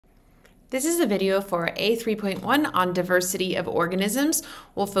This is a video for A3.1 on diversity of organisms.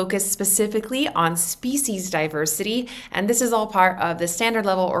 We'll focus specifically on species diversity, and this is all part of the standard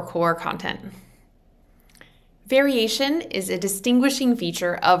level or core content. Variation is a distinguishing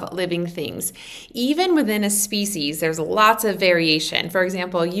feature of living things. Even within a species, there's lots of variation. For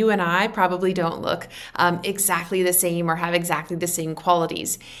example, you and I probably don't look exactly the same or have exactly the same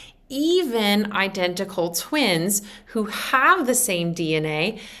qualities. Even identical twins who have the same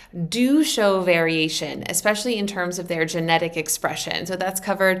DNA do show variation, especially in terms of their genetic expression. So that's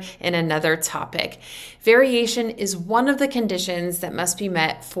covered in another topic. Variation is one of the conditions that must be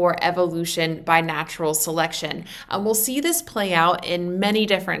met for evolution by natural selection. And we'll see this play out in many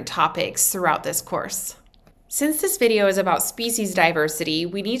different topics throughout this course. Since this video is about species diversity,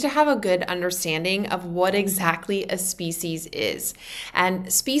 we need to have a good understanding of what exactly a species is. And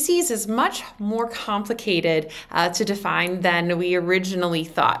species is much more complicated to define than we originally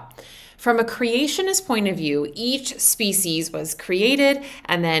thought. From a creationist point of view, each species was created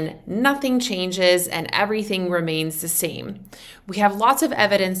and then nothing changes and everything remains the same. We have lots of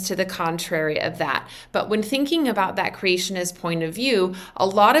evidence to the contrary of that, but when thinking about that creationist point of view, a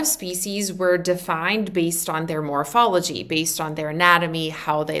lot of species were defined based on their morphology, based on their anatomy,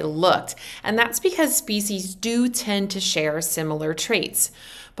 how they looked. And that's because species do tend to share similar traits.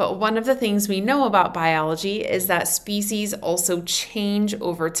 But one of the things we know about biology is that species also change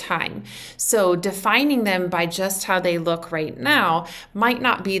over time. So defining them by just how they look right now might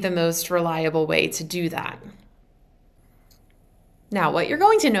not be the most reliable way to do that. Now, what you're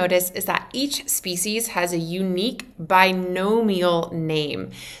going to notice is that each species has a unique binomial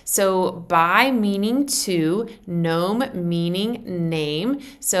name. So bi meaning two, nome meaning name.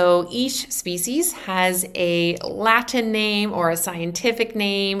 So each species has a Latin name or a scientific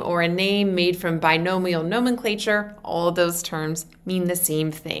name or a name made from binomial nomenclature. All of those terms mean the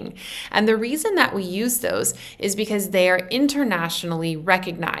same thing. And the reason that we use those is because they are internationally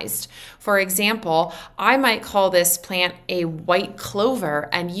recognized. For example, I might call this plant a white clover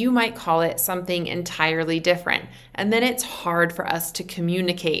and you might call it something entirely different. And then it's hard for us to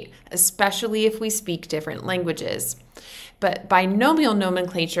communicate, especially if we speak different languages. But binomial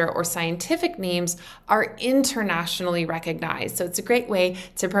nomenclature or scientific names are internationally recognized. So it's a great way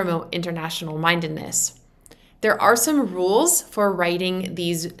to promote international mindedness. There are some rules for writing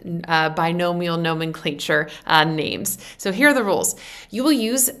these binomial nomenclature names. So here are the rules. You will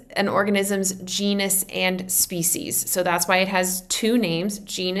use an organism's genus and species. So that's why it has two names,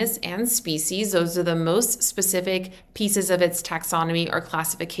 genus and species. Those are the most specific pieces of its taxonomy or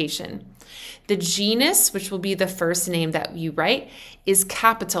classification. The genus, which will be the first name that you write, is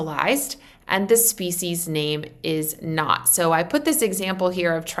capitalized, and the species name is not. So I put this example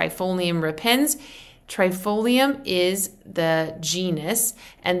here of Trifolium repens. Trifolium is the genus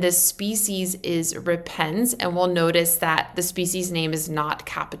and the species is repens, and we'll notice that the species name is not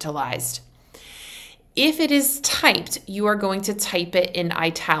capitalized. If it is typed, you are going to type it in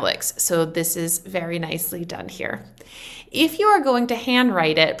italics. So this is very nicely done here. If you are going to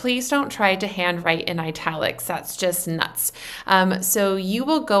handwrite it, please don't try to handwrite in italics. That's just nuts. So you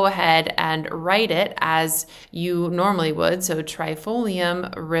will go ahead and write it as you normally would. So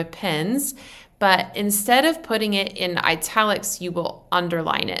Trifolium repens. But instead of putting it in italics, you will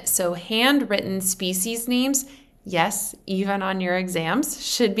underline it. So handwritten species names, yes, even on your exams,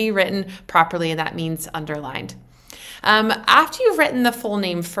 should be written properly, and that means underlined. After you've written the full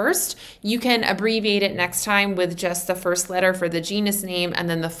name first, you can abbreviate it next time with just the first letter for the genus name and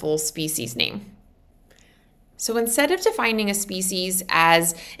then the full species name. So instead of defining a species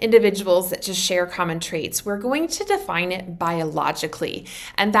as individuals that just share common traits, we're going to define it biologically.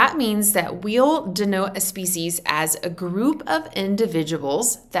 And that means that we'll denote a species as a group of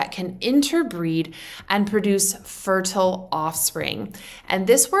individuals that can interbreed and produce fertile offspring. And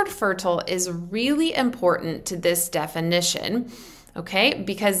this word fertile is really important to this definition. Okay,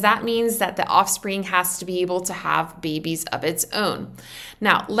 because that means that the offspring has to be able to have babies of its own.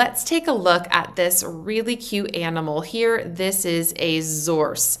 Now, let's take a look at this really cute animal here. This is a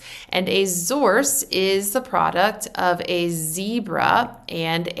zorse, and a zorse is the product of a zebra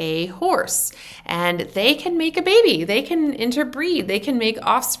and a horse, and they can make a baby. They can interbreed. They can make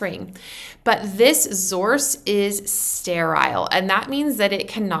offspring. But this zorse is sterile, and that means that it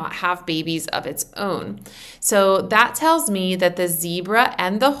cannot have babies of its own. So that tells me that the zebra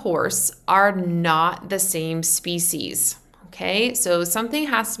and the horse are not the same species. Okay, so something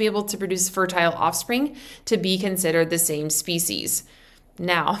has to be able to produce fertile offspring to be considered the same species.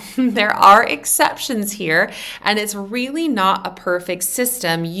 Now, there are exceptions here, and it's really not a perfect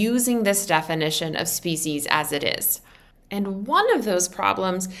system using this definition of species as it is. And one of those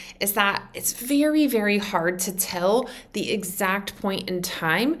problems is that it's very, very hard to tell the exact point in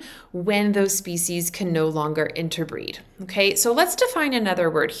time when those species can no longer interbreed. Okay, so let's define another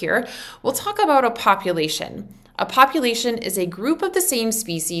word here. We'll talk about a population. A population is a group of the same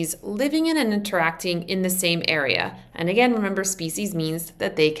species living in and interacting in the same area. And again, remember, species means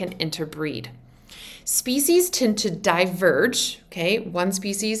that they can interbreed. Species tend to diverge, okay, one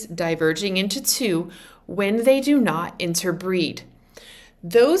species diverging into two when they do not interbreed.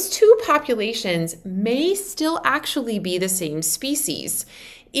 Those two populations may still actually be the same species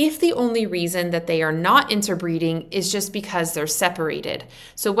if the only reason that they are not interbreeding is just because they're separated.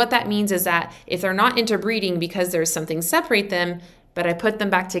 So what that means is that if they're not interbreeding because there's something separate them, but I put them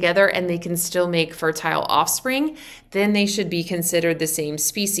back together and they can still make fertile offspring, then they should be considered the same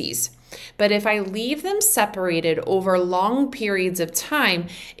species. But if I leave them separated over long periods of time,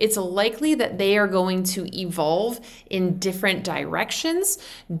 it's likely that they are going to evolve in different directions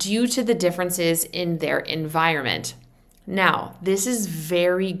due to the differences in their environment. Now, this is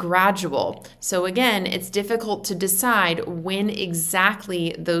very gradual. So again, it's difficult to decide when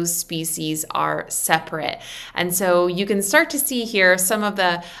exactly those species are separate. And so you can start to see here some of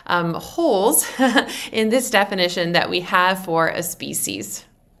the holes in this definition that we have for a species.